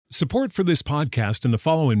Support for this podcast and the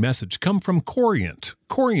following message come from Corient.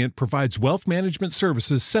 Corient provides wealth management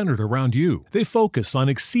services centered around you. They focus on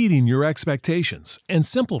exceeding your expectations and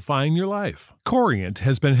simplifying your life. Corient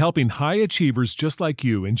has been helping high achievers just like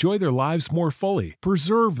you enjoy their lives more fully,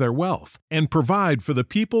 preserve their wealth, and provide for the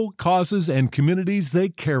people, causes, and communities they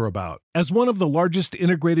care about. As one of the largest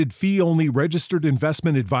integrated fee-only registered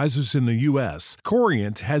investment advisors in the U.S.,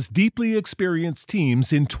 Corient has deeply experienced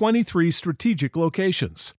teams in 23 strategic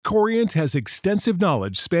locations. Corient has extensive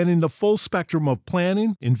knowledge spanning the full spectrum of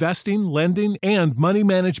planning, investing, lending, and money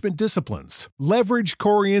management disciplines. Leverage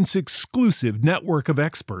Corient's exclusive network of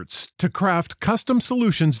experts to craft custom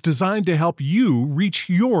solutions designed to help you reach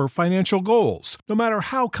your financial goals, no matter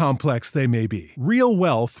how complex they may be. Real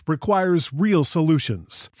wealth requires real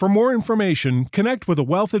solutions. For more information, connect with a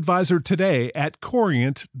wealth advisor today at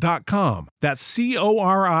Corient.com. That's Corient.com.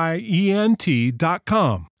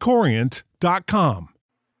 Corient.com.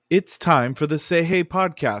 It's time for the Say Hey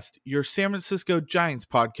podcast, your San Francisco Giants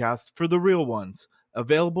podcast for the real ones,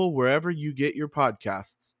 available wherever you get your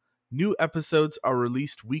podcasts. New episodes are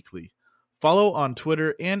released weekly. Follow on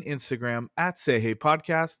Twitter and Instagram at Say Hey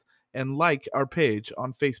Podcast and like our page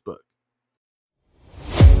on Facebook.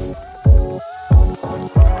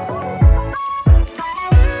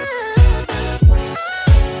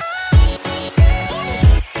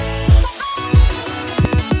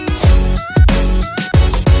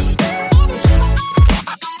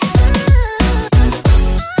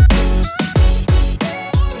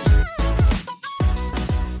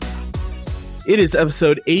 It is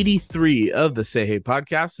episode 83 of the Say Hey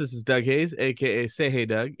podcast. This is Doug Hayes, a.k.a. Say Hey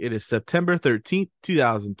Doug. It is September 13th,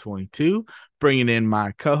 2022. Bringing in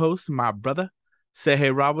my co-host, my brother, Say Hey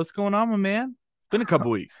Rob. What's going on, my man? It's been a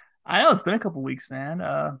couple weeks. I know, it's been a couple weeks,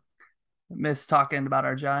 man. Miss talking about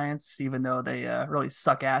our Giants, even though they really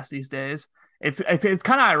suck ass these days. It's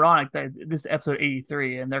kind of ironic that this is episode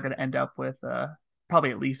 83, and they're going to end up with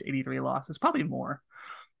probably at least 83 losses. Probably more,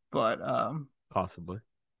 but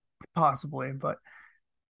Possibly, but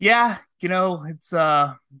yeah, you know, it's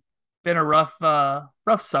been a rough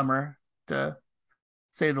summer to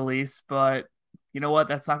say the least, but you know what?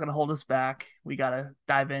 That's not going to hold us back. We got to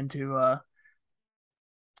dive into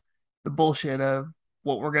the bullshit of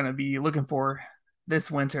what we're going to be looking for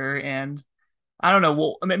this winter. And I don't know.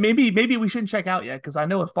 Well, I mean, maybe we shouldn't check out yet, because I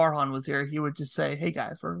know if Farhan was here, he would just say, "Hey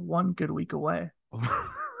guys, we're one good week away."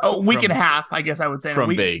 A week and a half, I guess I would say.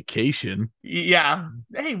 From vacation. Yeah.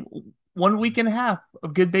 Hey, 1 week and a half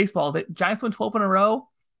of good baseball. The Giants won 12 in a row.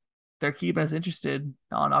 They're keeping us interested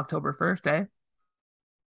on October 1st, eh?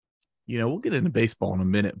 You know, we'll get into baseball in a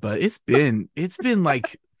minute, but it's been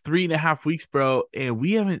like 3.5 weeks, bro, and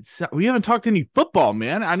we haven't talked any football,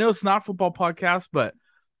 man. I know it's not a football podcast, but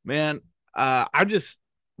man, we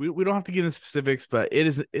don't have to get into specifics, but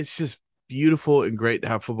it's just beautiful and great to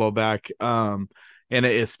have football back. And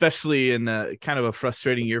especially in kind of a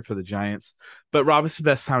frustrating year for the Giants. But Rob, it's the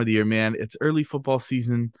best time of the year, man. It's early football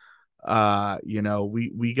season. You know,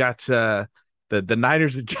 we got the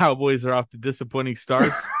Niners and Cowboys are off to disappointing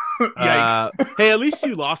starts. Yikes. Hey, at least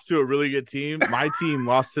you lost to a really good team. My team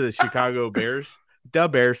lost to the Chicago Bears. The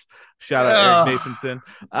Bears. Shout out Eric Nathanson.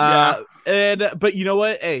 But you know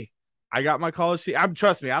what? Hey, I got my college team.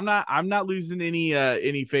 Trust me, I'm not losing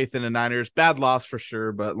any faith in the Niners. Bad loss for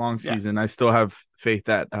sure, but long season. I still have faith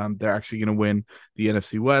that they're actually going to win the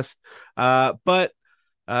NFC West. But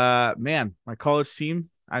man, my college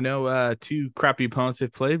team, I know 2 crappy opponents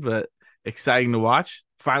they've played, but exciting to watch.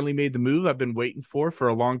 Finally made the move I've been waiting for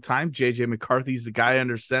a long time. JJ McCarthy's the guy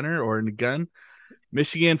under center or in the gun.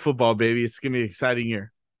 Michigan football, baby. It's going to be an exciting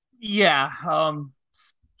year. Yeah.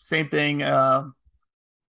 Same thing.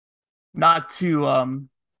 Not too overly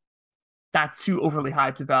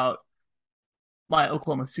hyped about my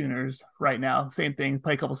Oklahoma Sooners right now. Same thing,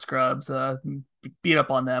 play a couple scrubs, beat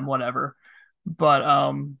up on them, whatever. But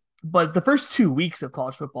the first 2 weeks of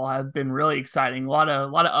college football have been really exciting. A lot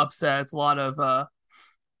of upsets, a lot of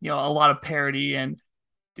parity, and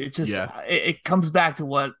it just it comes back to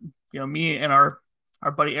what me and our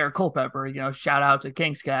buddy Eric Culpepper, shout out to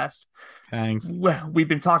Kingscast. Thanks. We've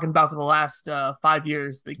been talking about for the last 5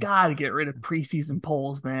 years. They got to get rid of preseason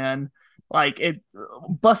polls, man. Like,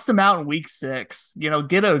 bust them out in week 6.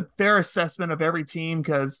 Get a fair assessment of every team,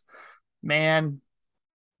 because, man,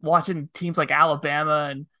 watching teams like Alabama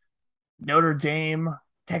and Notre Dame,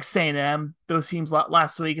 Texas A&M, those teams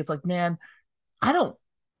last week, it's like, man,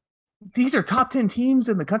 these are top 10 teams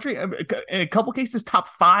in the country. In a couple cases, top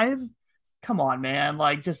 5. Come on, man.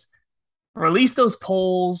 Like, just release those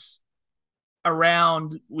polls.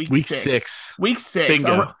 around week Week six. six. Week six.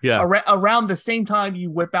 Bingo. Yeah. Around the same time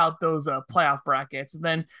you whip out those playoff brackets, and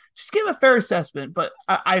then just give a fair assessment. But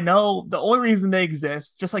I know the only reason they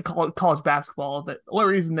exist, just like college basketball, the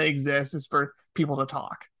only reason they exist is for people to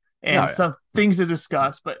talk and some things to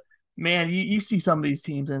discuss. But man, you see some of these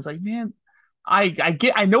teams, and it's like, man,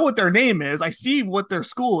 I know what their name is. I see what their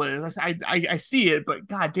school is. I see it, but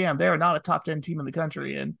goddamn, they are not a top 10 team in the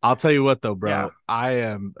country. And I'll tell you what though, bro,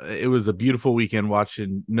 it was a beautiful weekend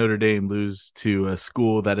watching Notre Dame lose to a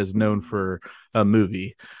school that is known for a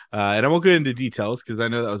movie. And I won't go into details because I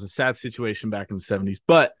know that was a sad situation back in the 70s.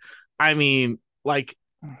 But I mean, like,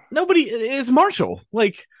 nobody is Marshall.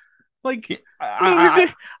 I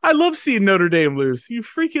love seeing Notre Dame lose. You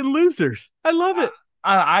freaking losers. I love it.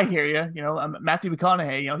 I hear you. You know, Matthew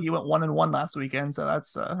McConaughey. He went 1-1 last weekend, so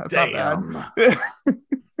that's not bad.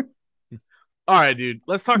 All right, dude.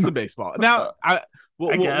 Let's talk some baseball now. I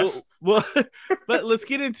guess. But let's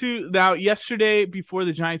get into now. Yesterday, before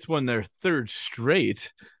the Giants won their third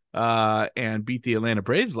straight, and beat the Atlanta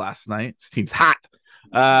Braves last night. This team's hot.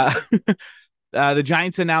 The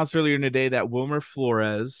Giants announced earlier today that Wilmer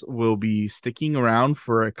Flores will be sticking around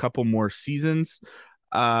for a couple more seasons.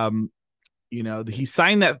 He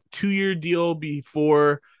signed that 2-year deal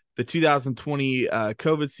before the 2020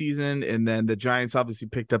 COVID season, and then the Giants obviously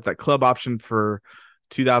picked up that club option for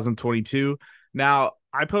 2022. Now,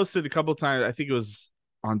 I posted a couple times, I think it was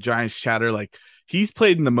on Giants Chatter, like, he's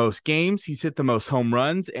played in the most games, he's hit the most home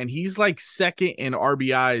runs, and he's like second in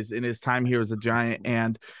RBIs in his time here as a Giant.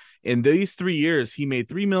 And in these 3 years, he made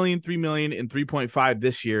 $3 million, $3 million, and 3.5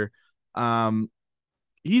 this year.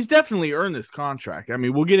 He's definitely earned this contract. I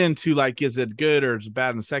mean, we'll get into, like, is it good or is it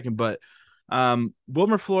bad in a second, but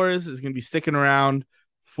Wilmer Flores is going to be sticking around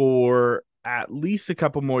for at least a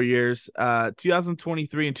couple more years.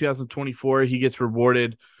 2023 and 2024, he gets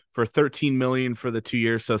rewarded for $13 million for the 2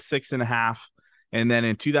 years, so 6.5. And then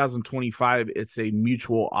in 2025, it's a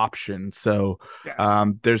mutual option. So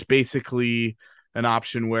yes. There's basically an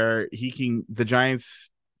option where the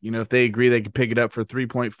Giants, if they agree, they can pick it up for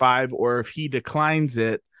 3.5, or if he declines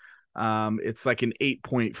it, it's like an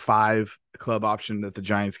 8.5 club option that the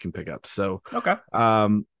Giants can pick up. So, okay.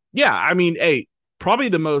 Yeah, I mean, probably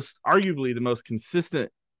arguably the most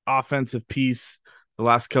consistent offensive piece the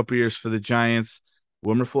last couple of years for the Giants.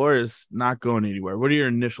 Wilmer Flores not going anywhere. What are your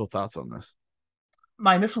initial thoughts on this?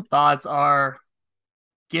 My initial thoughts are,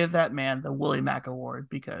 give that man the Willie Mack Award,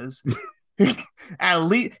 because at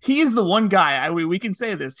least he is the one guy. We can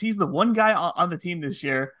say this. He's the one guy on the team this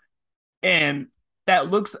year, and that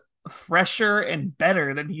looks fresher and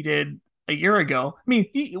better than he did a year ago. I mean,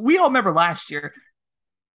 we all remember last year.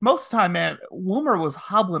 Most of the time, man, Wilmer was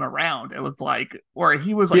hobbling around. It looked like, or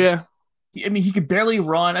he was like, yeah. I mean, he could barely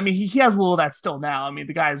run. I mean, he has a little of that still now. I mean,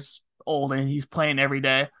 the guy's old and he's playing every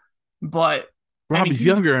day, but Robbie's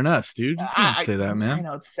younger than us, dude. You can't say that, man. I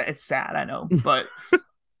know it's sad. I know, but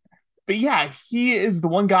but yeah, he is the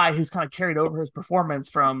one guy who's kind of carried over his performance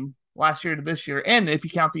from last year to this year. And if you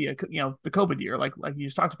count the the COVID year, like you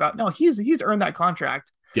just talked about, no, he's earned that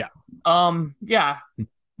contract. Yeah. Yeah.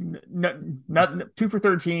 Nothing 2 for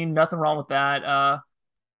 13. Nothing wrong with that.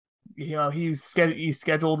 He's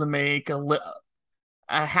scheduled to make a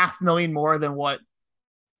 $500,000 more than what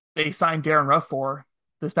they signed Darren Ruff for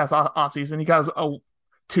this past offseason. He got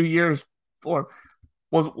 2 years, or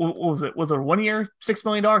was it a 1 year, $6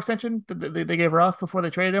 million extension that they gave Ruff before they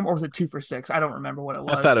traded him, or was it 2 for 6? I don't remember what it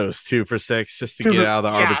was. I thought it was 2 for 6 just to get out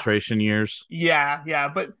of the arbitration years. Yeah.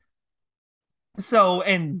 But so,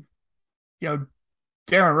 and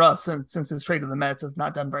Darren Ruff, since his trade to the Mets, has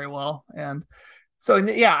not done very well. And so,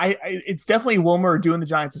 yeah, it's definitely Wilmer doing the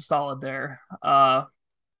Giants a solid there.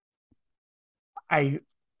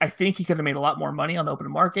 I think he could have made a lot more money on the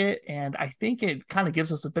open market, and I think it kind of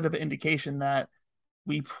gives us a bit of an indication that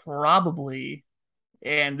we probably,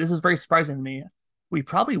 and this is very surprising to me, we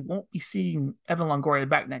probably won't be seeing Evan Longoria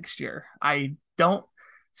back next year. I don't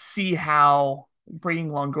see how bringing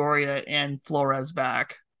Longoria and Flores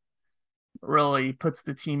back really puts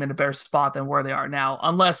the team in a better spot than where they are now,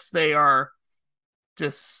 unless they are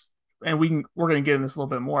just, and we're going to get in this a little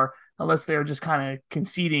bit more, unless they're just kind of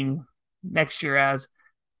conceding next year as,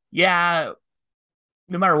 yeah,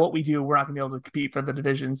 no matter what we do, we're not going to be able to compete for the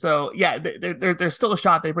division. So yeah, there's still a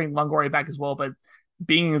shot they bring Longoria back as well, but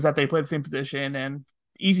being is that they play the same position, and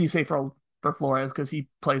easy to say for Flores because he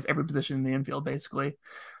plays every position in the infield basically.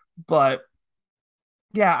 But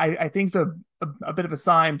yeah, I think it's a bit of a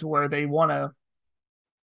sign to where they want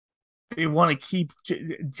to keep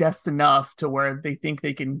just enough to where they think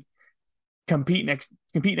they can compete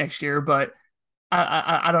next year, but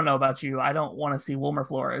I don't know about you. I don't want to see Wilmer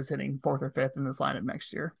Flores hitting fourth or fifth in this lineup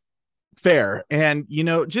next year. Fair. And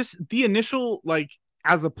just the initial, like,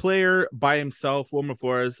 as a player by himself, Wilmer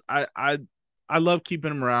Flores, I love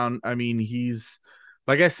keeping him around. I mean, he's,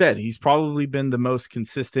 like I said, he's probably been the most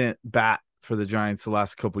consistent bat for the Giants the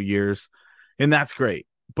last couple years, and that's great.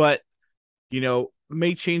 But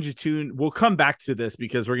may change the tune. We'll come back to this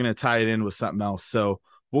because we're going to tie it in with something else. So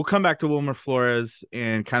we'll come back to Wilmer Flores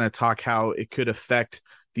and kind of talk how it could affect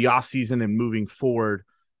the offseason and moving forward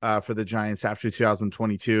for the Giants after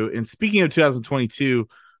 2022. And speaking of 2022,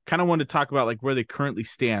 kind of wanted to talk about like where they currently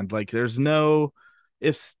stand. Like there's no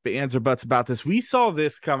ifs, ands, or buts about this. We saw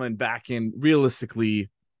this coming back in realistically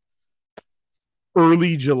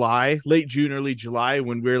early July, late June, early July,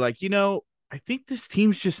 when we are like, I think this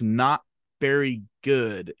team's just not very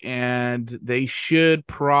good and they should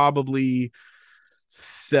probably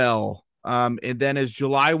sell. And then as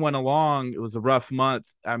July went along, it was a rough month.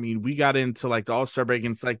 I mean, we got into like the All-Star break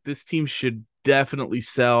and it's like this team should definitely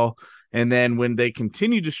sell. And then when they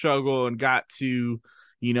continued to struggle and got to,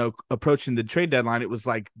 approaching the trade deadline, it was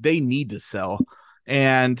like they need to sell.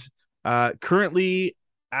 And currently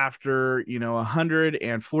after,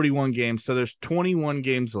 141 games, so there's 21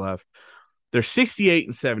 games left. They're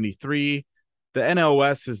 68-73. The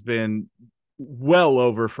NOS has been well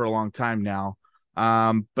over for a long time now.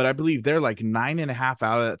 But I believe they're like 9.5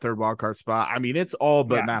 out of that third wild card spot. I mean, it's all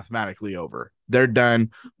but mathematically over. They're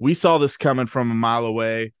done. We saw this coming from a mile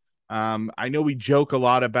away. I know we joke a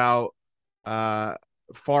lot about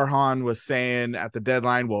Farhan was saying at the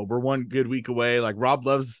deadline, well, we're one good week away. Like Rob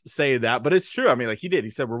loves saying that, but it's true. I mean, like he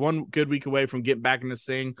said, we're one good week away from getting back in this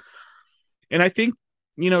thing. And I think,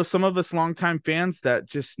 some of us longtime fans that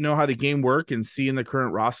just know how the game work and see in the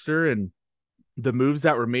current roster and the moves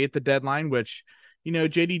that were made at the deadline, which,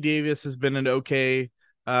 JD Davis has been an okay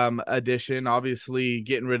addition, obviously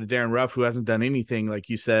getting rid of Darren Ruff, who hasn't done anything, like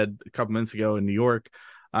you said a couple minutes ago in New York.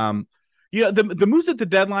 The moves at the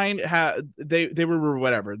deadline, they were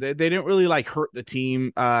whatever. They didn't really like hurt the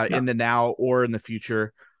team in the now or in the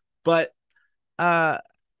future, but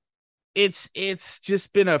it's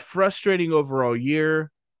just been a frustrating overall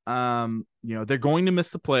year. They're going to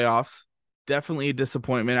miss the playoffs. Definitely a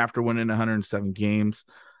disappointment after winning 107 games.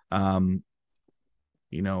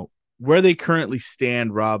 Where they currently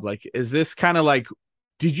stand, Rob, like, is this kind of like,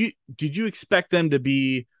 did you expect them to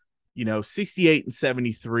be,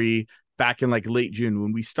 68-73 back in like late June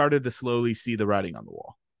when we started to slowly see the writing on the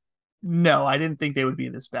wall? No, I didn't think they would be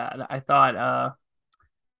this bad. I thought, I'm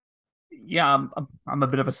a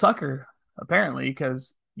bit of a sucker apparently,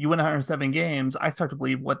 because you win 107 games. I start to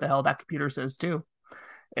believe what the hell that computer says too.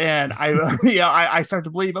 And I start to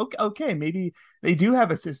believe, okay, maybe they do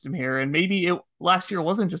have a system here, and maybe last year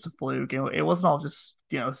wasn't just a fluke. It wasn't all just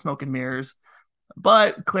smoke and mirrors,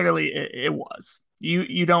 but clearly it was.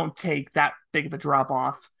 You don't take that big of a drop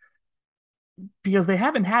off because they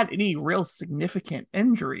haven't had any real significant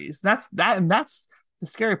injuries. That's the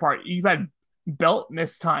scary part. You've had Belt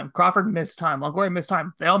missed time, Crawford missed time, Longoria missed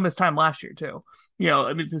time. They all missed time last year too.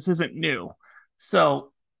 I mean, this isn't new. So.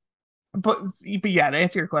 But yeah, to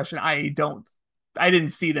answer your question, I didn't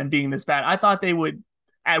see them being this bad. I thought they would,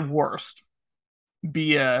 at worst,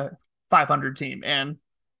 be a 500 team. And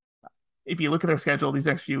if you look at their schedule these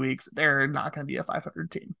next few weeks, they're not going to be a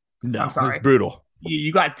 500 team. No, I'm sorry. It's brutal.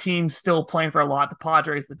 You got teams still playing for a lot. The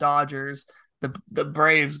Padres, the Dodgers, the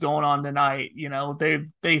Braves going on tonight.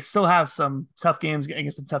 They still have some tough games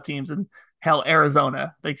against some tough teams. And hell,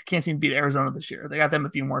 Arizona, they can't seem to beat Arizona this year. They got them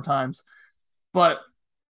a few more times. But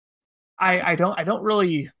I don't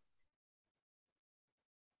really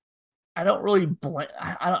blame.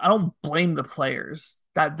 I don't blame the players.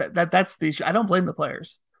 That's the issue. I don't blame the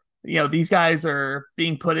players. These guys are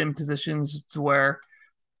being put in positions to where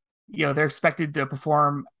they're expected to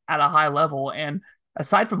perform at a high level. And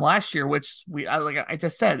aside from last year, which like I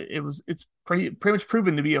just said, it's pretty much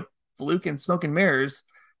proven to be a fluke and smoke and mirrors.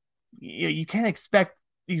 You can't expect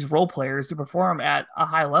these role players to perform at a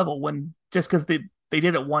high level when just because they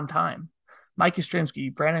did it one time. Mike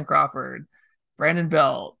Yastrzemski, Brandon Crawford, Brandon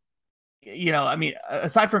Belt, I mean,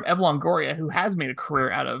 aside from Evan Longoria, who has made a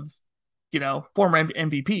career out of, former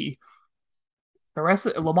MVP, the rest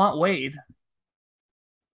of Lamont Wade,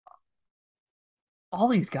 all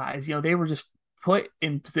these guys, they were just put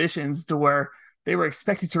in positions to where they were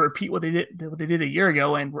expected to repeat what they did a year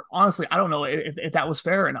ago. And honestly, I don't know if that was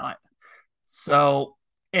fair or not. So,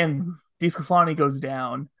 and DeSclafani goes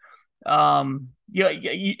down. The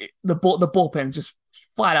bullpen just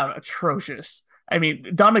flat out atrocious. I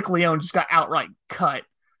mean, Dominic Leone just got outright cut,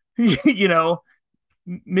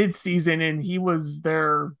 mid-season, and he was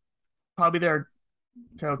probably their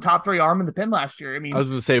So top 3 arm in the pen last year. I I mean, was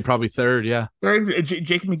gonna say probably third. Yeah. third,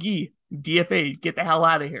 Jake McGee, DFA, get the hell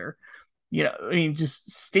out of here. I mean,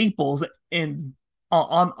 just staples in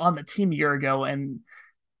on the team a year ago, and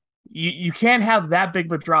you can't have that big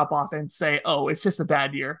of a drop off and say, oh, it's just a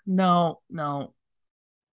bad year. No, no.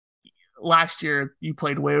 Last year you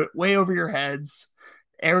played way over your heads.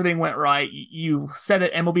 Everything went right. You set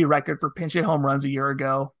an MLB record for pinch hit home runs a year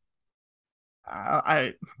ago.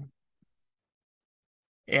 I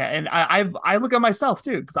Yeah, and I look at myself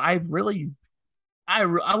too, because I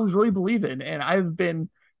was really believing, and I've been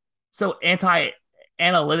so anti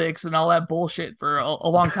analytics and all that bullshit for a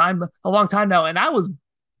long time now, and I was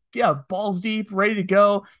balls deep, ready to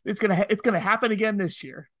go. It's gonna happen again this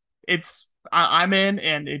year. I'm in,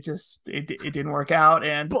 and it didn't work out,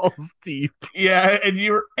 and Balls deep. yeah,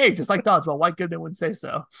 and just like dodgeball. White Goodman would say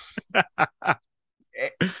so.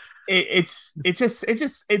 It's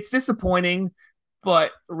disappointing,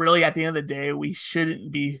 but really at the end of the day, we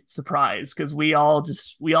shouldn't be surprised, because we all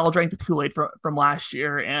drank the Kool-Aid from last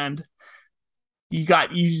year, and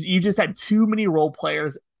you just had too many role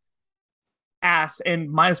players, and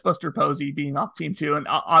minus Buster Posey being off team too, and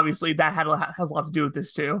obviously that has a lot to do with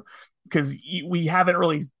this too, because we haven't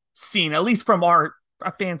really seen, at least from our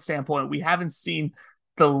fan standpoint, we haven't seen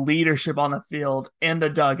the leadership on the field and the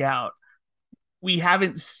dugout. We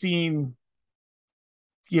haven't seen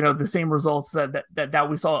the same results that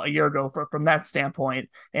we saw a year ago from that standpoint.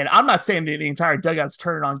 And I'm not saying the entire dugout's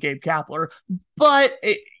turning on Gabe Kapler, but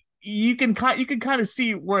you can kind of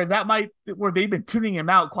see where they've been tuning him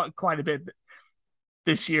out quite a bit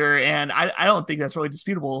this year, and I don't think that's really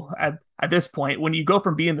disputable at this point. When you go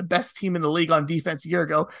from being the best team in the league on defense a year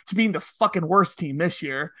ago to being the fucking worst team this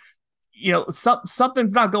year,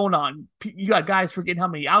 something's not going on. You got guys forgetting how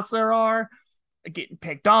many outs there are, getting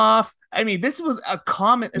picked off. I mean, this was a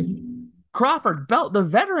common. Crawford, Belt, the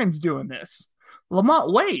veterans doing this.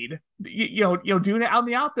 Lamont Wade, doing it out in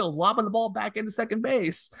the outfield, lobbing the ball back into second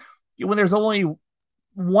base when there's only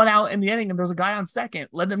one out in the inning and there's a guy on second,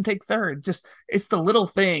 letting him take third. Just, it's the little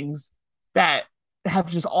things that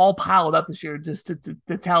have just all piled up this year just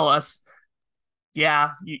to tell us, yeah,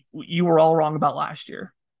 you were all wrong about last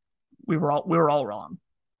year. We were all wrong.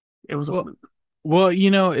 It was a fluke. Well,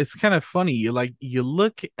 it's kind of funny. You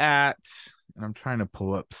look at, and I'm trying to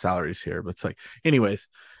pull up salaries here, but it's like, anyways,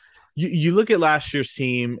 you look at last year's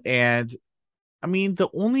team, and I mean, the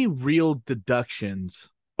only real deductions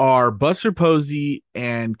are Buster Posey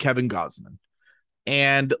and Kevin Gausman.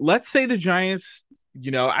 And let's say the Giants,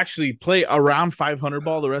 actually play around 500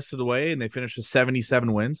 ball the rest of the way, and they finish with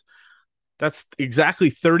 77 wins. That's exactly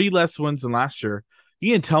 30 less wins than last year.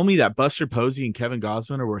 You can tell me that Buster Posey and Kevin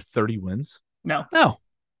Gausman are worth 30 wins? No.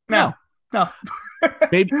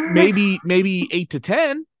 maybe 8 to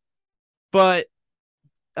 10, but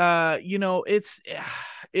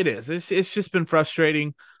it's just been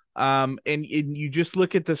frustrating. And you just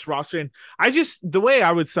look at this roster, and the way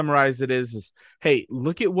I would summarize it is hey,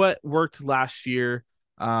 look at what worked last year.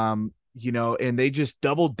 And they just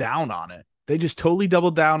doubled down on it. They just totally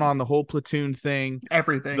doubled down on the whole platoon thing,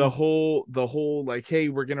 everything, the whole like, hey,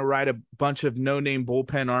 we're going to ride a bunch of no-name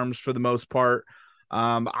bullpen arms for the most part.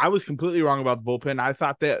 I was completely wrong about the bullpen. I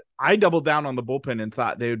thought that I doubled down on the bullpen and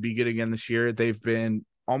thought they would be good again this year. They've been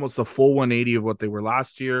almost a full 180 of what they were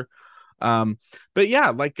last year. But yeah,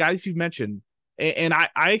 like guys you've mentioned, and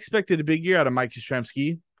I expected a big year out of Mike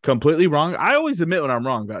Yastrzemski. Completely wrong. I always admit when I'm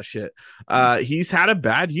wrong about shit. He's had a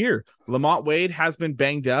bad year. Lamont Wade has been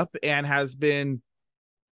banged up and has been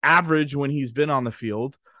average when he's been on the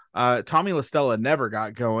field. Tommy La Stella never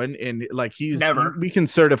got going, and like never. We can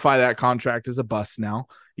certify that contract as a bust now,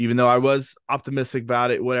 even though I was optimistic about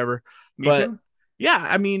it, whatever. Me too. Yeah,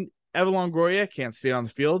 I mean, Evan Longoria can't stay on the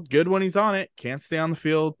field. Good when he's on it, can't stay on the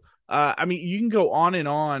field. I mean, you can go on and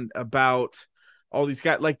on about all these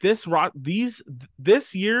guys like this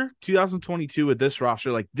year, 2022 with this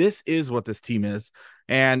roster, like this is what this team is.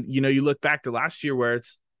 And, you look back to last year where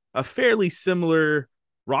it's a fairly similar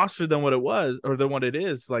roster than what it was or than what it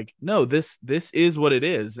is. Like, no, this is what it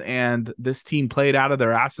is. And this team played out of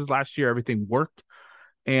their asses last year. Everything worked.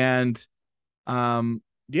 And,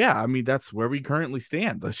 yeah, I mean, that's where we currently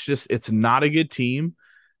stand. It's not a good team.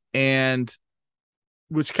 And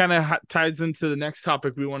which kind of ties into the next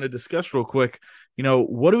topic we want to discuss real quick.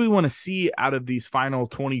 What do we want to see out of these final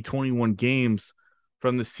 2021 games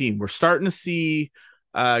from this team? We're starting to see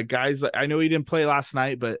guys like, I know he didn't play last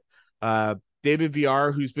night, but David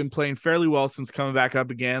VR, who's been playing fairly well since coming back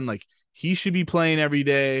up again, like he should be playing every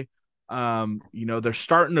day. They're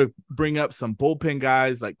starting to bring up some bullpen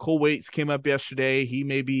guys like Cole Waits came up yesterday. He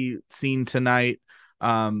may be seen tonight.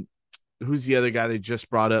 who's the other guy they just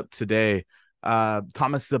brought up today?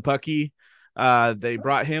 Thomas Szapucki. They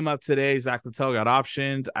brought him up today. Zach Littell got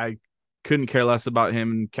optioned. I couldn't care less about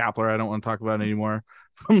him and Kapler. I don't want to talk about it anymore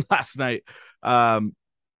from last night.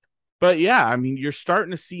 But yeah, I mean, you're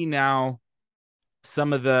starting to see now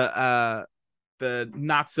some of the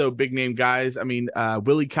not so big name guys. I mean,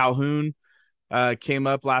 Willie Calhoun came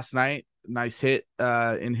up last night. Nice hit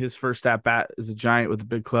in his first at bat as a Giant with the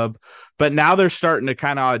big club. But now they're starting to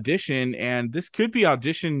kind of audition, and this could be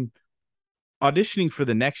auditioning for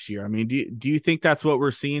the next year. I mean, do you think that's what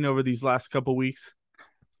we're seeing over these last couple weeks?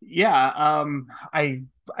 Yeah, I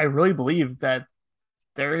really believe that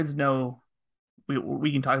there is no.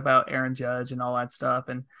 We can talk about Aaron Judge and all that stuff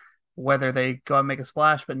and whether they go and make a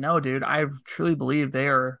splash, but no, dude, I truly believe they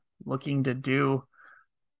are looking to do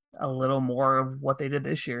a little more of what they did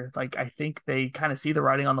this year. Like, I think they kind of see the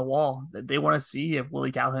writing on the wall. They want to see if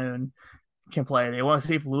Willie Calhoun can play. They want to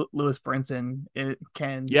see if Lewis Brinson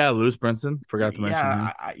can. Yeah, Lewis Brinson. Forgot to mention him.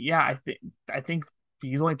 I think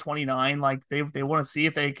he's only 29. Like, they want to see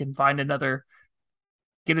if they can find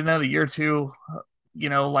get another year or two.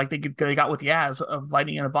 Like they got with Yaz of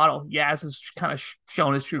lightning in a bottle. Yaz has kind of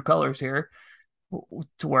shown his true colors here,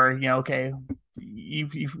 to where okay,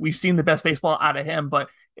 we've seen the best baseball out of him, but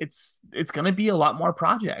it's going to be a lot more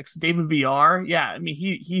projects. David VR, yeah, I mean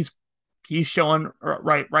he's showing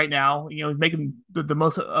right now. He's making the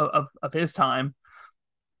most of his time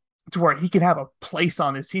to where he can have a place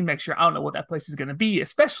on this team next year. I don't know what that place is going to be,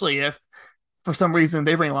 especially if for some reason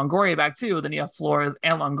they bring Longoria back too. Then you have Flores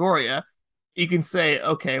and Longoria. You can say,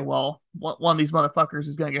 okay, well, one of these motherfuckers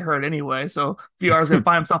is going to get hurt anyway, so VR is going to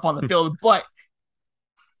find himself on the field. But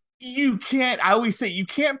you can't. I always say you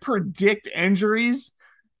can't predict injuries,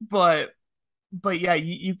 but yeah,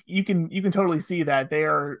 you can totally see that they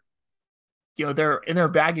are, they're in their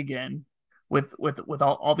bag again with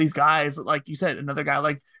all these guys. Like you said, another guy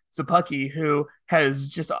like Szapucki, who has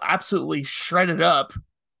just absolutely shredded up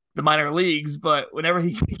the minor leagues, but whenever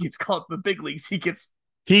he gets called the big leagues, he gets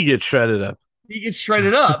shredded up.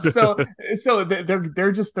 So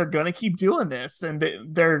they're gonna keep doing this, and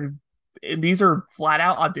these are flat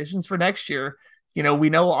out auditions for next year. We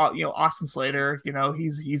know Austin Slater.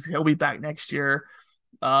 He'll be back next year.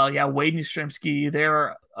 Wade Yastrzemski,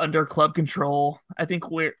 they're under club control. I think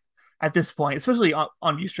we're at this point, especially on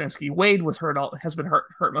Yastrzemski. Wade has been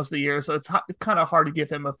hurt most of the year, so it's kind of hard to give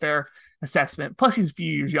him a fair assessment. Plus, he's a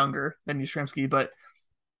few years younger than Yastrzemski, but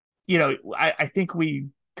I think we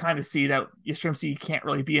kind of see that Yastrzemski can't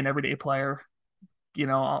really be an everyday player,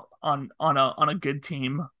 on a good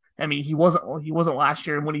team. I mean, he wasn't last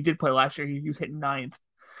year, and when he did play last year, he was hitting ninth.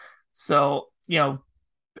 So,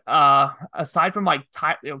 aside from like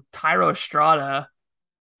Thairo Estrada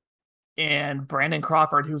and Brandon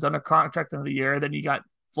Crawford, who's under contract of the year, then you got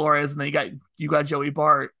Flores, and then you got Joey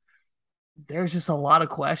Bart. There's just a lot of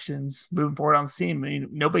questions moving forward on the team. I mean,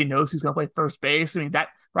 nobody knows who's going to play first base. I mean, that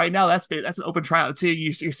right now that's an open tryout too.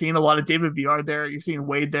 You're seeing a lot of David VR there. You're seeing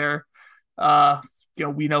Wade there.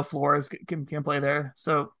 We know Flores can play there.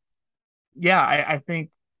 So, yeah, I think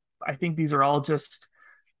these are all just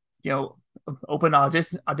open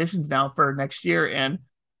auditions now for next year. And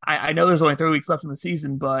I know there's only 3 weeks left in the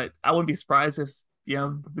season, but I wouldn't be surprised if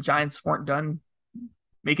the Giants weren't done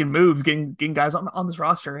making moves, getting guys on this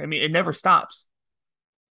roster. I mean, it never stops.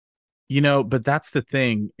 But that's the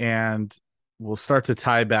thing, and we'll start to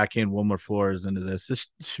tie back in Wilmer Flores into this. This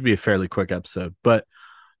should be a fairly quick episode, but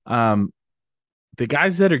the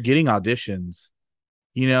guys that are getting auditions,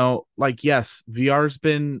 yes, VR's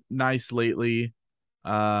been nice lately.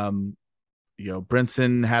 Brinson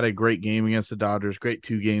had a great game against the Dodgers, great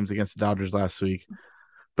 2 games against the Dodgers last week,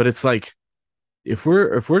 but it's like, if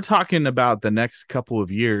we're talking about the next couple of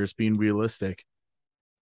years being realistic,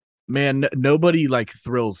 man, nobody like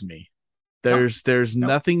thrills me. There's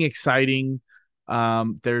nothing exciting.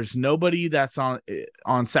 There's nobody that's on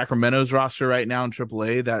Sacramento's roster right now in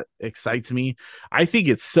AAA that excites me. I think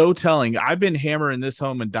it's so telling. I've been hammering this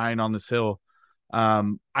home and dying on this hill.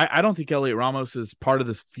 I don't think Elliot Ramos is part of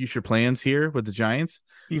the future plans here with the Giants.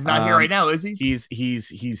 He's not here right now, is he?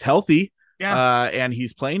 He's healthy. Yeah. And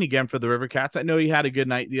he's playing again for the River Cats. I know he had a good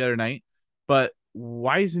night the other night, but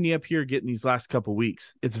why isn't he up here getting these last couple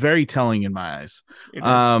weeks? It's very telling in my eyes.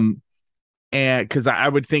 And because I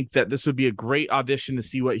would think that this would be a great audition to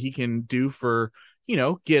see what he can do for,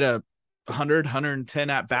 get a 110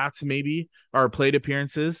 at bats maybe, or plate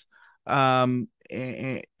appearances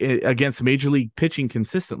against major league pitching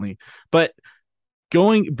consistently. But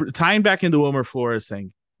tying back into Wilmer Flores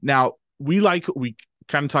thing. Now we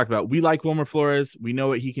kind of talked about, we like Wilmer Flores. We know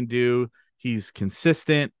what he can do. He's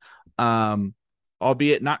consistent.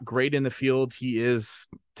 albeit not great in the field. He is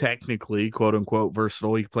technically, quote unquote,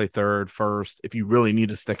 versatile. He can play third, first. If you really need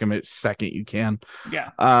to stick him at second, you can.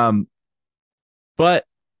 Yeah. But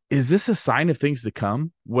is this a sign of things to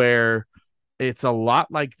come where it's a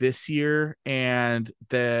lot like this year and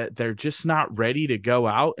they're just not ready to go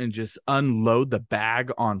out and just unload the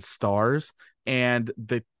bag on stars? And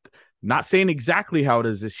not saying exactly how it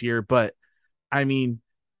is this year, but I mean,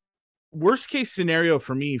 worst case scenario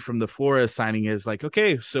for me from the Flores signing is like,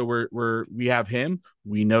 okay, so we have him.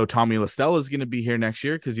 We know Tommy LaStella is going to be here next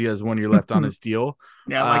year because he has 1 year left on his deal.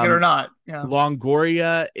 Yeah, like it or not. Yeah.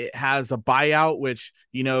 Longoria, it has a buyout, which,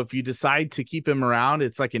 if you decide to keep him around,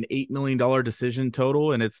 it's like an $8 million decision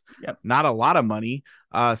total, and it's not a lot of money.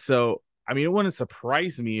 So I mean, it wouldn't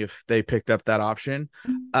surprise me if they picked up that option.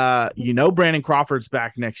 Brandon Crawford's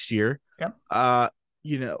back next year. Yep.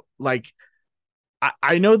 Like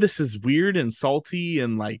I know this is weird and salty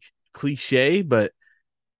and like cliche, but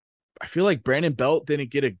I feel like Brandon Belt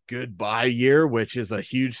didn't get a goodbye year, which is a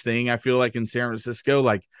huge thing. I feel like in San Francisco,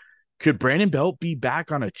 like, could Brandon Belt be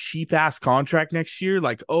back on a cheap ass contract next year?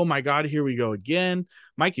 Like, oh my God, here we go again.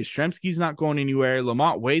 Mike Yastrzemski's not going anywhere.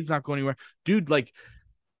 Lamont Wade's not going anywhere. Dude, like,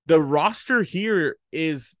 the roster here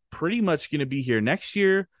is pretty much going to be here next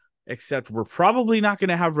year, except we're probably not going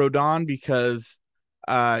to have Rodon because,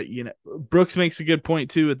 Brooks makes a good point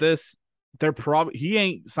too with this. He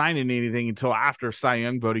ain't signing anything until after Cy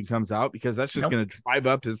Young voting comes out, because that's just going to drive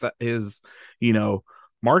up his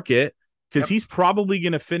market, because he's probably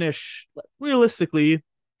going to finish realistically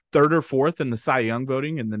third or fourth in the Cy Young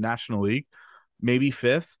voting in the National League, maybe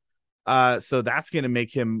fifth. So that's going to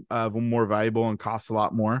make him more valuable and cost a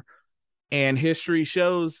lot more. And history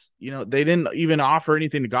shows, they didn't even offer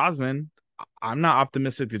anything to Gausman. I'm not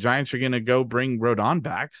optimistic the Giants are going to go bring Rodon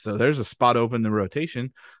back. So there's a spot open in the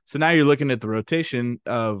rotation. So now you're looking at the rotation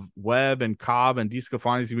of Webb and Cobb, and DeSclafani's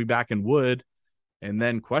going to be back in Wood, and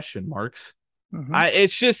then question marks. Mm-hmm.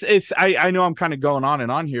 I know I'm kind of going on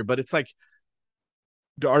and on here, but it's like,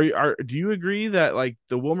 do you agree that like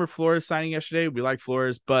the Wilmer Flores signing yesterday, we like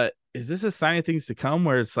Flores, but is this a sign of things to come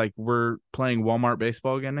where it's like we're playing Walmart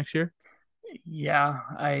baseball again next year? Yeah,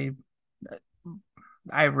 I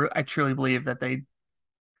truly believe that they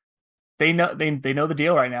know the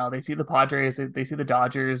deal right now. They see the Padres, they see the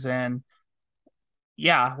Dodgers, and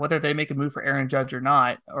yeah, whether they make a move for Aaron Judge or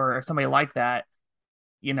not, or somebody like that,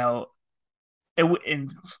 and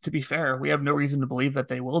to be fair, we have no reason to believe that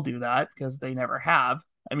they will do that because they never have.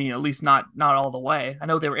 I mean, at least not all the way. I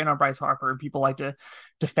know they were in on Bryce Harper, and people like to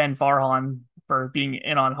defend Farhan for being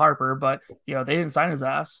in on Harper, but they didn't sign his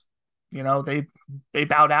ass. They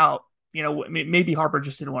bowed out. Maybe Harper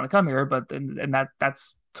just didn't want to come here, but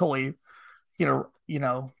that's totally,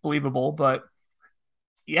 believable. But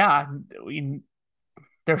yeah,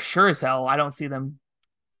 they're sure as hell. I don't see them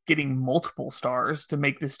getting multiple stars to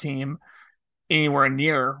make this team anywhere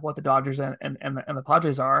near what the Dodgers and the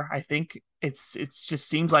Padres are. I think it just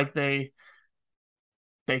seems like they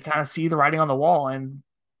kind of see the writing on the wall, and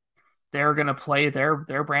they're going to play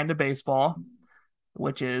their brand of baseball,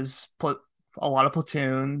 which is put a lot of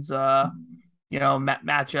platoons,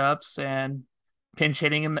 matchups and pinch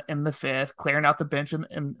hitting in the fifth, clearing out the bench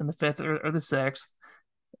in the fifth or the sixth,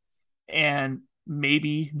 and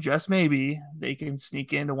maybe, just maybe, they can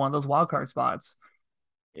sneak into one of those wild card spots,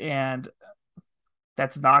 and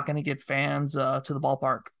that's not going to get fans to the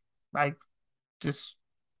ballpark. I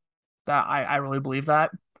really believe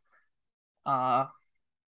that.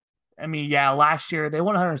 I mean, yeah, last year they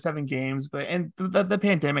won 107 games, and the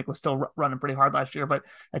pandemic was still running pretty hard last year, but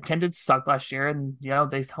attendance sucked last year, and they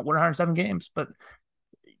won 107 games. But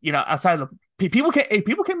outside of the people came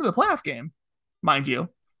to the playoff game, mind you.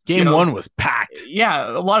 Game one was packed. Yeah,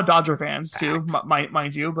 a lot of Dodger fans too,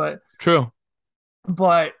 mind you. But true.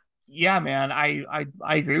 But yeah, man, I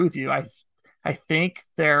agree with you. I think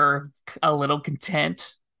they're a little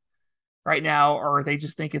content right now, or they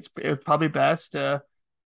just think it's probably best to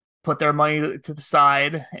put their money to the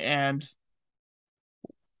side and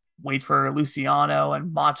wait for Luciano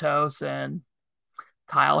and Matos and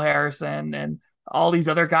Kyle Harrison and all these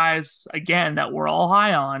other guys, again, that we're all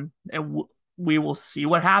high on. And we will see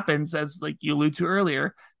what happens, as like you alluded to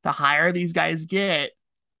earlier. The higher these guys get,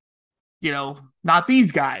 not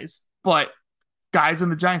these guys, but guys in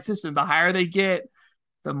the Giant system, the higher they get,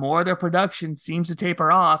 the more their production seems to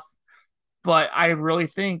taper off. But I really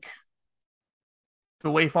think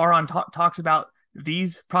the way Farhan talks about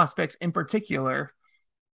these prospects in particular,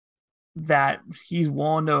 that he's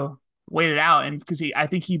willing to wait it out, and because I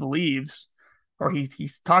think he believes, or he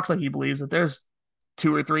talks like he believes, that there's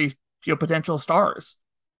 2 or 3 potential stars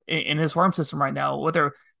in his farm system right now.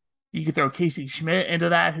 Whether You could throw Casey Schmidt into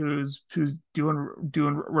that, who's doing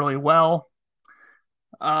really well.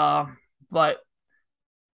 But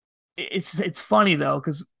it's funny though,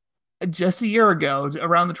 because just a year ago,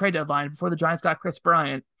 around the trade deadline, before the Giants got Chris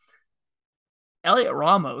Bryant, Elliot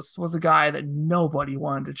Ramos was a guy that nobody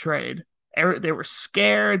wanted to trade. They were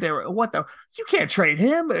scared. They were, what the, you can't trade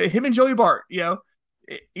him and Joey Bart.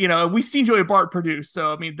 We've seen Joey Bart produce,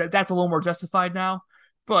 so I mean that's a little more justified now.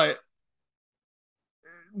 But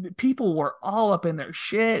people were all up in their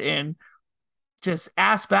shit and just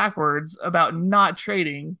ass backwards about not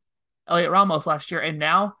trading Elliot Ramos last year, and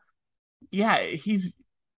now, yeah,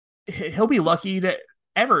 he'll be lucky to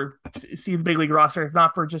ever see the big league roster, if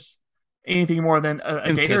not for just anything more than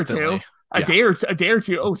a day or two, a day or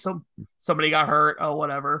two. Oh, somebody got hurt. Oh,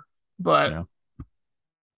 whatever. But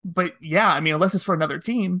yeah, I mean, unless it's for another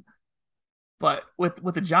team. But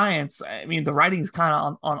with the Giants, I mean, the writing is kind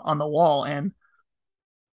of on the wall, and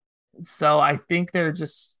so I think they're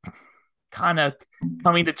just kind of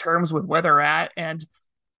coming to terms with where they're at. And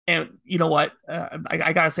you know what?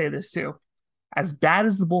 I gotta say this too. As bad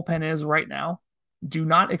as the bullpen is right now, do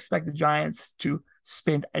not expect the Giants to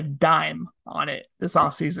spend a dime on it this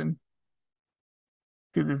offseason,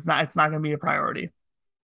 because it's not going to be a priority.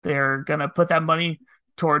 They're going to put that money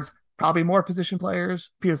towards probably more position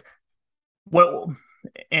players, because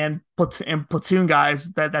and platoon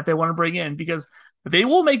guys that they want to bring in, because they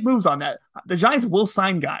will make moves on that. The Giants will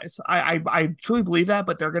sign guys. I truly believe that,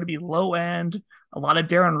 but they're going to be low end, a lot of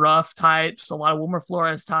Darren Ruff types, a lot of Wilmer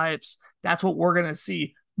Flores types. That's what we're going to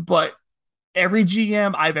see. But every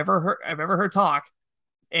GM I've ever heard talk,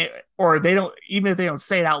 or they don't, even if they don't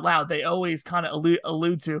say it out loud, they always kind of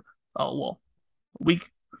allude to, oh, well, we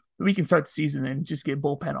can start the season and just get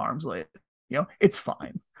bullpen arms later. It's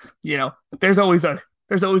fine. There's always a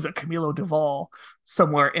Camilo Duvall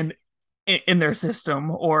somewhere in their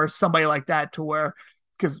system, or somebody like that, to where,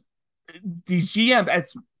 because these GMs,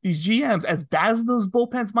 as bad as those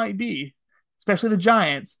bullpens might be, especially the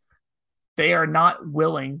Giants, they are not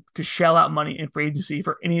willing to shell out money in free agency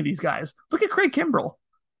for any of these guys. Look at Craig Kimbrell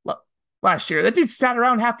last year. That dude sat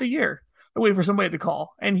around half the year waiting for somebody to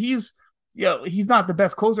call, and he's not the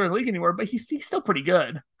best closer in the league anymore, but he's still pretty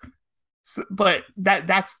good. So, but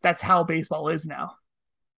that's how baseball is now.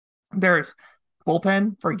 There's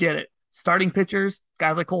bullpen, forget it. Starting pitchers,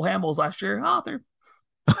 guys like Cole Hamels last year,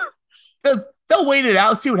 they'll wait it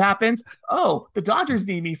out, see what happens. Oh, the Dodgers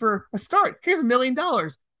need me for a start. Here's $1 million.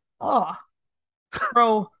 Oh,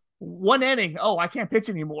 bro, one inning. Oh, I can't pitch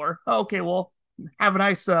anymore. Okay, well, have a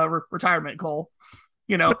nice retirement, Cole.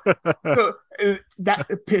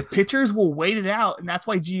 Pitchers will wait it out, and that's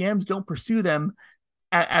why GMs don't pursue them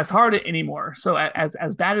as hard anymore. So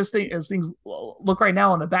as bad as things look right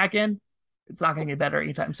now on the back end, it's not going to get better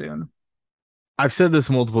anytime soon. I've said this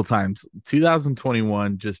multiple times.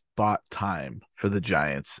 2021 just bought time for the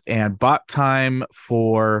Giants, and bought time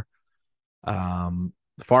for Farhan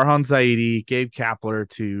Zaidi, Gabe Kapler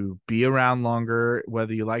to be around longer,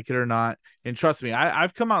 whether you like it or not. And trust me,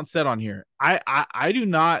 I've come out and said on here, I do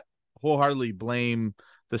not wholeheartedly blame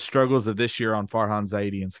the struggles of this year on Farhan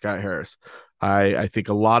Zaidi and Scott Harris. I think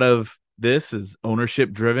a lot of this is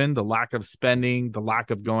ownership driven, the lack of spending, the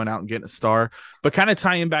lack of going out and getting a star, but kind of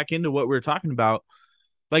tying back into what we were talking about.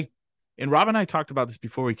 Like, and Rob and I talked about this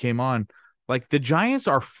before we came on, like the Giants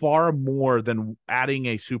are far more than adding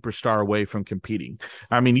a superstar away from competing.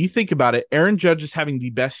 I mean, you think about it, Aaron Judge is having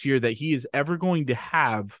the best year that he is ever going to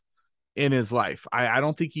have in his life. I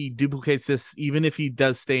don't think he duplicates this, even if he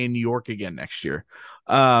does stay in New York again next year.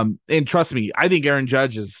 And trust me, I think Aaron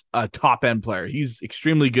Judge is a top end player. He's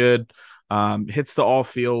extremely good. Hits to all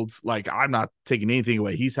fields. Like, I'm not taking anything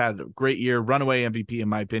away. He's had a great year, runaway MVP in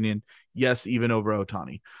my opinion. Yes, even over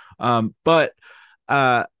Ohtani. But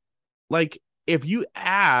like, if you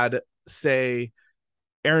add, say,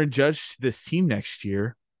 Aaron Judge to this team next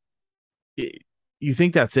year, you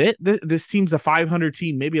think that's it? This team's a 500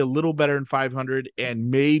 team, maybe a little better than 500, and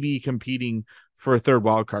maybe competing for a third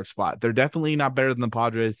wildcard spot. They're definitely not better than the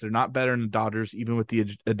Padres. They're not better than the Dodgers, even with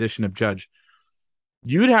the addition of Judge.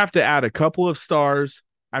 You'd have to add a couple of stars.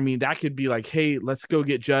 I mean, that could be like, hey, let's go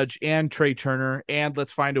get Judge and Trey Turner, and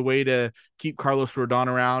let's find a way to keep Carlos Rodon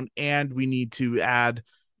around, and we need to add,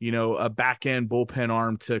 a back-end bullpen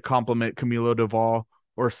arm to complement Camilo Duvall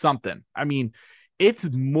or something. I mean, it's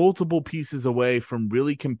multiple pieces away from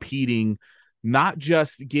really competing, not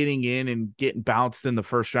just getting in and getting bounced in the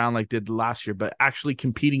first round like did last year, but actually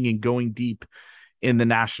competing and going deep in the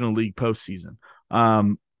National League postseason.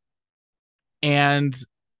 And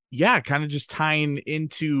yeah, kind of just tying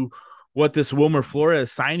into what this Wilmer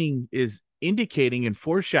Flores signing is indicating and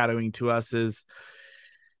foreshadowing to us is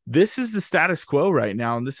this is the status quo right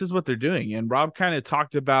now, and this is what they're doing. And Rob kind of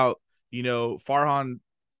talked about, Farhan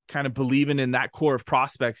kind of believing in that core of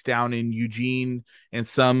prospects down in Eugene, and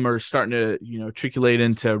some are starting to, triculate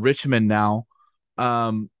into Richmond now.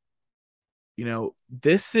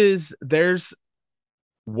 There's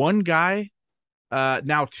one guy,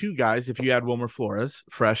 now two guys, if you add Wilmer Flores,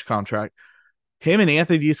 fresh contract. Him and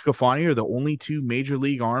Anthony DeSclafani are the only two major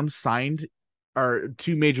league arms signed, or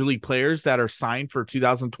two major league players that are signed for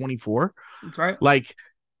 2024. That's right. Like,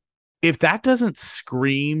 if that doesn't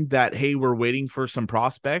scream that, hey, we're waiting for some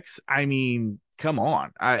prospects, I mean, come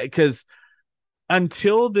on. Because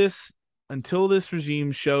until this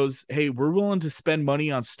regime shows, hey, we're willing to spend money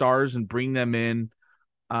on stars and bring them in,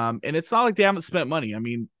 and it's not like they haven't spent money. I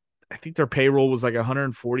mean, I think their payroll was like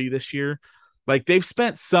 140 this year. Like, they've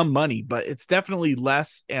spent some money, but it's definitely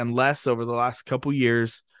less and less over the last couple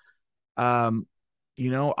years. I'll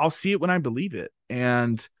see it when I believe it.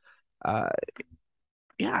 And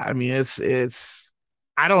yeah, I mean, it's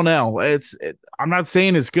I don't know. I'm not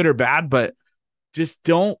saying it's good or bad, but just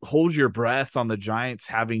don't hold your breath on the Giants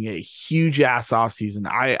having a huge ass offseason.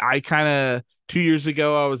 I kind of 2 years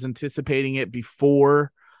ago, I was anticipating it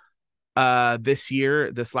before this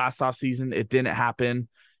last offseason. It didn't happen.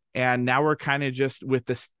 And now we're kind of just with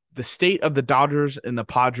the state of the Dodgers and the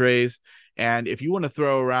Padres. And if you want to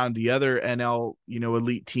throw around the other NL,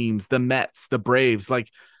 elite teams, the Mets, the Braves, like,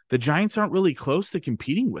 the Giants aren't really close to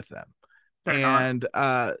competing with them. And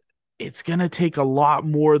it's going to take a lot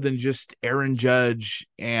more than just Aaron Judge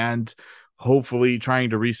and hopefully trying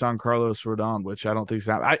to re-sign Carlos Rodon, which I don't think is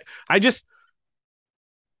that. I just,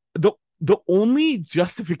 the only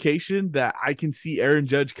justification that I can see Aaron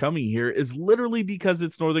Judge coming here is literally because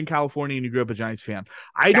it's Northern California and you grew up a Giants fan.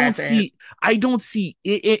 I don't see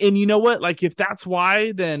it. And you know what? Like, if that's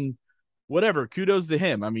why, then whatever, kudos to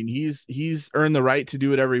him. I mean, he's earned the right to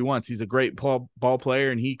do whatever he wants. He's a great ball player,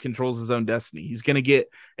 and he controls his own destiny. He's going to get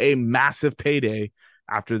a massive payday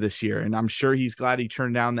after this year, and I'm sure he's glad he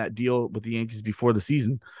turned down that deal with the Yankees before the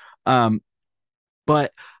season.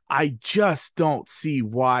 But I just don't see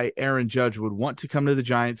why Aaron Judge would want to come to the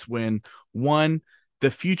Giants when, one,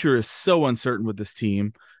 the future is so uncertain with this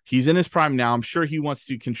team. He's in his prime now. I'm sure he wants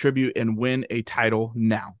to contribute and win a title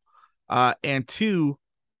now. And two,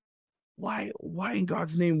 why in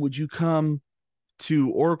God's name would you come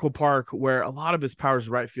to Oracle Park, where a lot of his power is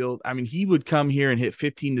right field? I mean, he would come here and hit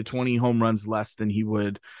 15 to 20 home runs less than he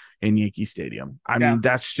would in Yankee Stadium. I mean,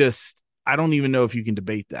 that's just, I don't even know if you can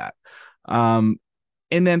debate that.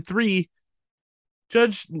 And then three,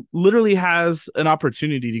 Judge literally has an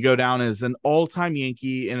opportunity to go down as an all-time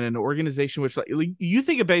Yankee in an organization which, like, you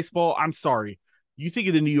think of baseball, I'm sorry, you think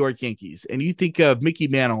of the New York Yankees, and you think of Mickey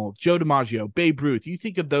Mantle, Joe DiMaggio, Babe Ruth. You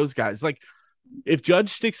think of those guys. Like, if Judge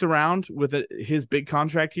sticks around with his big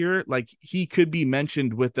contract here, like, he could be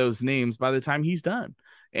mentioned with those names by the time he's done.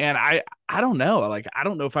 And I don't know. Like, I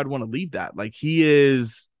don't know if I'd want to leave that. Like, he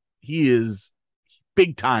is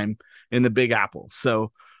big time in the Big Apple.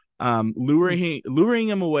 So luring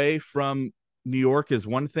him away from New York is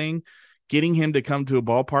one thing. Getting him to come to a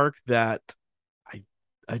ballpark that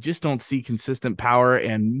I just don't see consistent power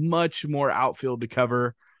and much more outfield to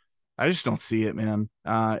cover. I just don't see it, man.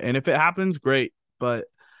 And if it happens, great. But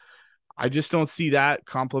I just don't see that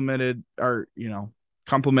complemented by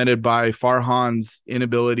Farhan's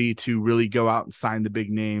inability to really go out and sign the big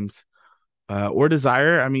names or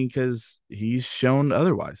desire. I mean, because he's shown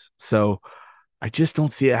otherwise. So I just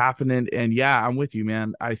don't see it happening. And yeah, I'm with you,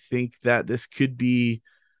 man. I think that this could be,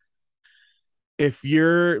 if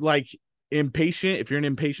you're an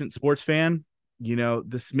impatient sports fan,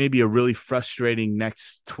 this may be a really frustrating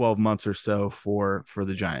next 12 months or so for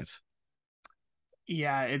the Giants.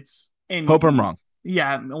 Yeah, hope I'm wrong.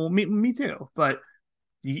 Yeah, well, me too. But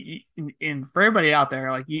and for everybody out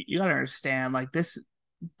there, like, you gotta understand, like,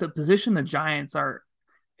 the position the Giants are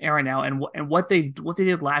in right now, and what they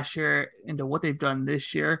did last year into what they've done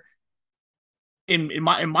this year. In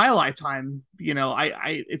my lifetime,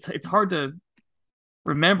 it's hard to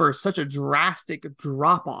remember such a drastic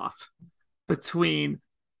drop off between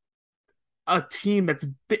a team that's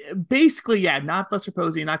basically, not Buster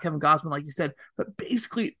Posey, not Kevin Gausman, like you said, but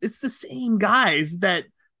basically it's the same guys that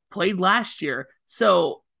played last year.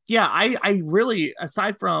 So yeah, I really,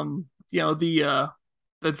 aside from the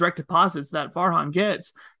direct deposits that Farhan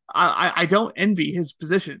gets, I don't envy his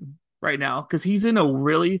position right now, because he's in a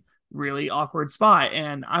really, really awkward spot.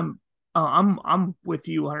 And I'm with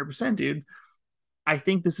you 100%, dude. I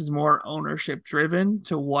think this is more ownership driven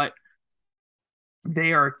to what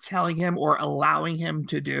they are telling him or allowing him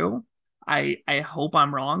to do. I hope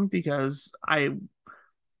I'm wrong, because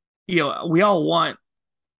we all want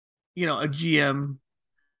a GM.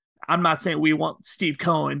 I'm not saying we want Steve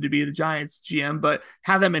Cohen to be the Giants GM, but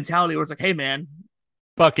have that mentality where it's like, hey man,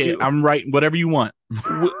 fuck it, I'm writing whatever you want.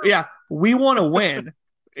 we want to win.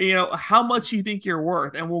 How much you think you're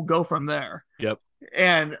worth, and we'll go from there. Yep.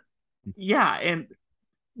 And the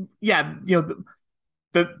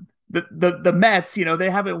Mets, they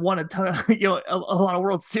haven't won a ton of, a lot of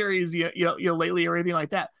World Series, lately or anything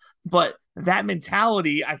like that. But that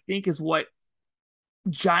mentality, I think, is what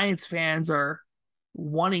Giants fans are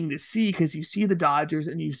wanting to see, because you see the Dodgers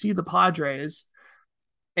and you see the Padres,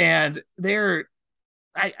 and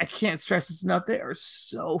I can't stress this enough. They are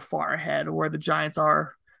so far ahead of where the Giants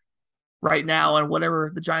are right now, and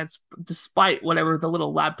whatever the Giants, despite whatever the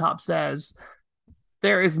little laptop says,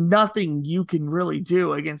 there is nothing you can really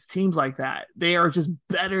do against teams like that. They are just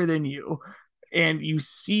better than you, and you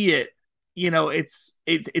see it. It's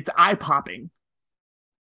eye popping.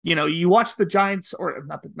 You watch the Giants, or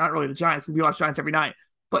not really the Giants, because we watch Giants every night,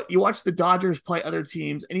 but you watch the Dodgers play other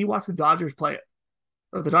teams, and you watch the Dodgers play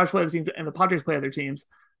other teams, and the Padres play other teams,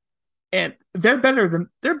 and they're better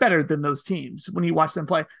than those teams when you watch them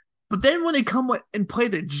play. But then when they come and play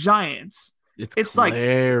the Giants, it's like,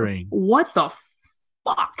 what the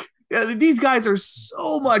fuck? These guys are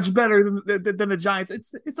so much better than the Giants.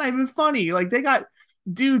 It's not even funny. Like, they got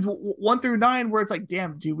dudes 1 through 9 where it's like,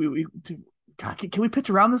 damn, dude, God, can we pitch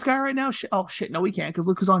around this guy right now? Oh shit, no, we can't, because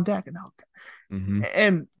look who's on deck.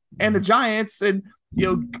 And the Giants, and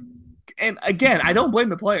and again, I don't blame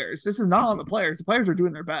the players. This is not on the players. The players are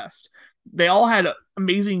doing their best. They all had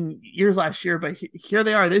amazing years last year, but here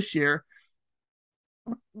they are this year.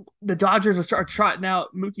 The Dodgers are trotting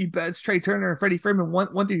out Mookie Betts, Trey Turner, and Freddie Freeman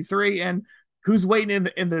 1 through 3, and who's waiting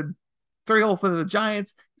in the 3-hole for the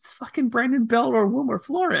Giants? It's fucking Brandon Belt or Wilmer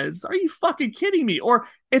Flores. Are you fucking kidding me? Or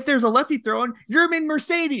if there's a lefty throwing, Yermin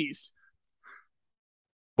Mercedes.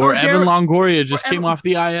 Or Evan Longoria just came off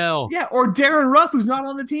the IL. Yeah, or Darren Ruff, who's not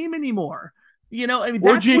on the team anymore. Or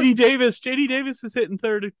JD Davis. JD Davis is hitting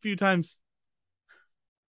third a few times.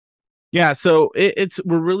 Yeah, so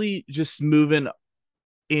we're really just moving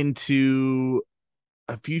into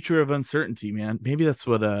a future of uncertainty, man. Maybe that's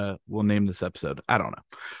what we'll name this episode. I don't know.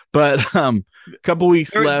 But a couple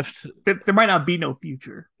weeks left. There might not be no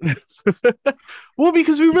future. Well,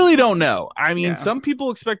 because we really don't know. I mean, some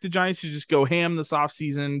people expect the Giants to just go ham this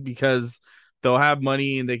offseason because they'll have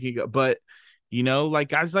money and they can go. But, like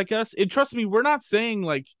guys like us, and trust me, we're not saying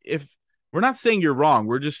we're not saying you're wrong.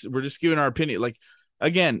 We're just giving our opinion. Like,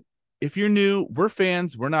 again, if you're new, we're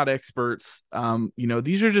fans. We're not experts.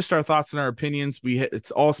 These are just our thoughts and our opinions. It's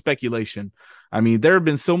all speculation. I mean, there have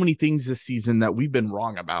been so many things this season that we've been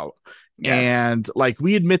wrong about. Yes. And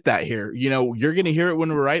we admit that here. You're going to hear it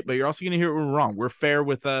when we're right, but you're also going to hear it when we're wrong. We're fair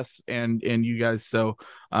with us and you guys. So,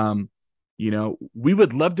 we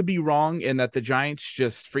would love to be wrong and that the Giants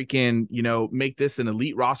just freaking, make this an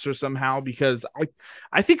elite roster somehow, because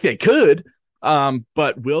I think they could.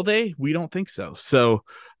 But will they? We don't think so. So,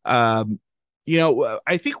 I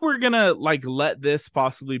think we're gonna let this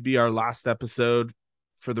possibly be our last episode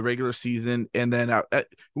for the regular season, and then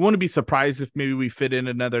we want to be surprised if maybe we fit in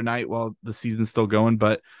another night while the season's still going.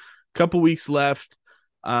 But a couple weeks left,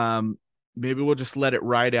 maybe we'll just let it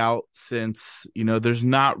ride out, since there's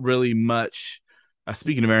not really much.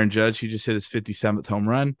 Speaking of Aaron Judge, he just hit his 57th home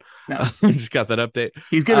run. No. Just got that update.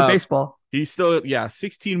 He's good at baseball. He's still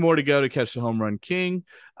 16 more to go to catch the home run king.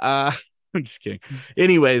 I'm just kidding.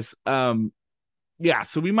 Anyways,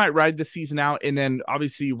 so we might ride the season out, and then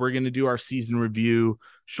obviously we're going to do our season review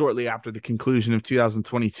shortly after the conclusion of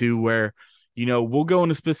 2022, where, we'll go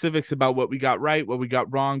into specifics about what we got right, what we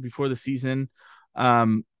got wrong before the season.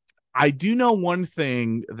 I do know one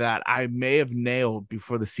thing that I may have nailed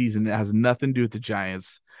before the season that has nothing to do with the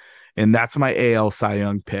Giants, and that's my AL Cy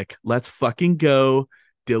Young pick. Let's fucking go.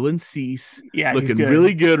 Dylan Cease. Yeah, looking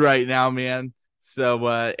really good right now, man. So,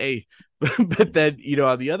 hey, but then,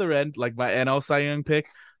 on the other end, like my NL Cy Young pick,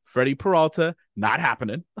 Freddie Peralta, not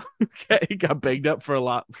happening. Okay, he got banged up for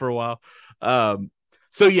a while.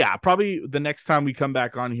 So yeah, probably the next time we come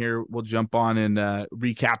back on here, we'll jump on and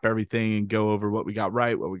recap everything and go over what we got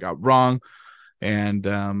right, what we got wrong, and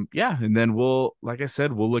and then we'll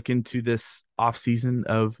look into this off season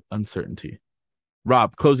of uncertainty.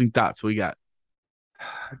 Rob, closing thoughts. What you got?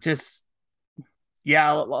 Just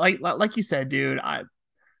like you said, dude.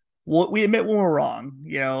 We admit when we're wrong.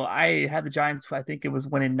 I had the Giants. I think it was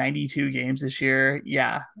winning 92 games this year.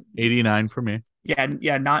 Yeah, 89 for me.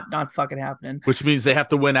 Yeah, not fucking happening. Which means they have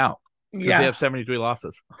to win out because they have 73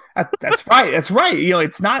 losses. That's right. That's right.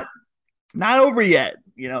 It's not over yet.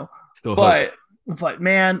 Still, but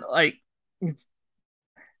man,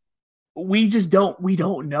 we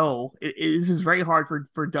don't know. This is very hard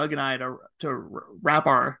for Doug and I to wrap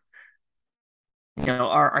our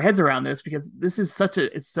our heads around this, because this is such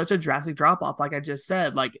a drastic drop off. Like I just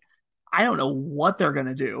said, like I don't know what they're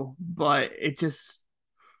gonna do, but it just,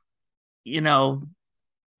 if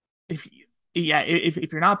you're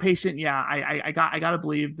not patient, I gotta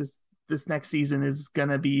believe this next season is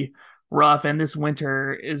gonna be rough, and this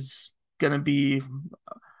winter is gonna be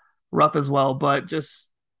rough as well. But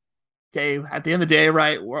just, okay, at the end of the day,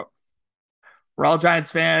 right? We're all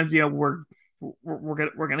Giants fans. We're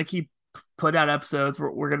gonna keep putting out episodes.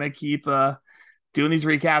 We're gonna keep doing these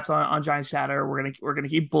recaps on Giants Chatter. We're gonna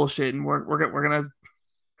keep bullshitting. We're gonna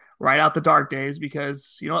ride out the dark days,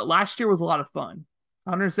 because you know what? Last year was a lot of fun.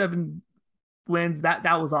 107 wins.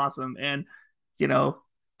 That was awesome. And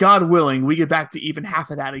God willing, we get back to even half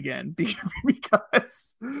of that again,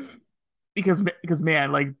 because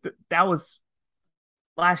man, like that was,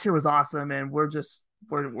 last year was awesome, and we're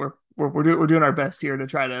doing our best here to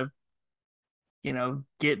try to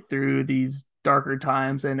get through these darker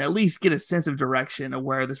times and at least get a sense of direction of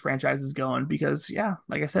where this franchise is going, because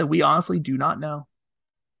like I said, we honestly do not know.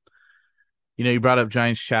 You brought up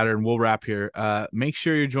Giants Chatter, and we'll wrap here. Make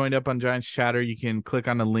sure you're joined up on Giants Chatter. You can click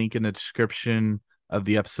on the link in the description of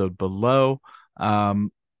the episode below.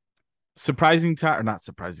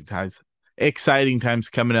 Exciting times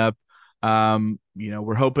coming up.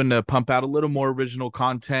 We're hoping to pump out a little more original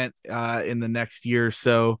content in the next year or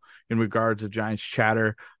so in regards of Giants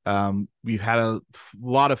Chatter. We've had a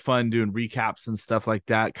lot of fun doing recaps and stuff like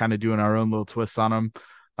that, kind of doing our own little twists on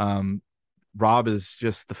them. Rob is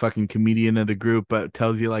just the fucking comedian of the group, but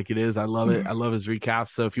tells you like it is. I love it. I love his recaps.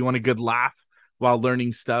 So if you want a good laugh while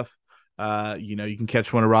learning stuff, you can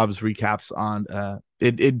catch one of Rob's recaps on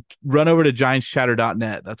run over to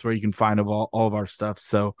giantschatter.net. That's where you can find all of our stuff.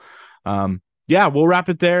 So we'll wrap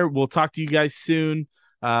it there. We'll talk to you guys soon.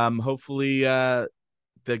 Hopefully the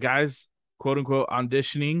guys, quote unquote,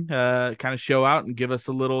 auditioning kind of show out and give us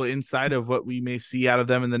a little insight of what we may see out of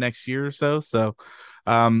them in the next year or so. So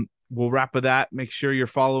we'll wrap with that. Make sure you're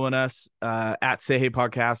following us at Say Hey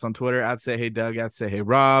Podcast on Twitter, at Say Hey Doug, at Say Hey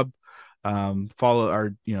Rob. Follow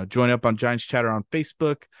our, join up on Giants Chatter on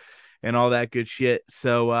Facebook and all that good shit.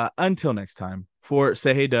 So until next time, for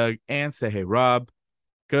Say Hey Doug and Say Hey Rob,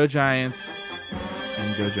 go Giants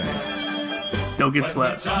and go Giants. Don't get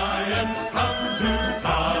swept. Giants come to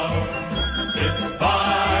town, it's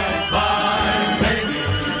bye-bye, baby.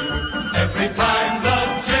 Every time the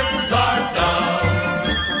chips are down,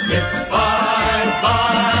 it's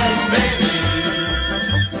bye-bye, baby.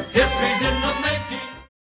 History's in the making.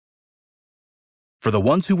 For the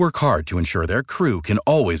ones who work hard to ensure their crew can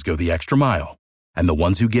always go the extra mile, and the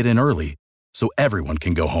ones who get in early so everyone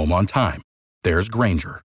can go home on time, there's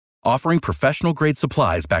Grainger, offering professional-grade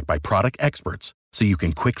supplies backed by product experts so you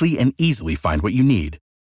can quickly and easily find what you need.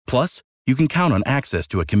 Plus, you can count on access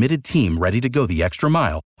to a committed team ready to go the extra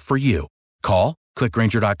mile for you. Call, click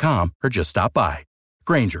Grainger.com, or just stop by.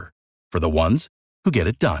 Grainger, for the ones who get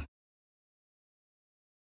it done.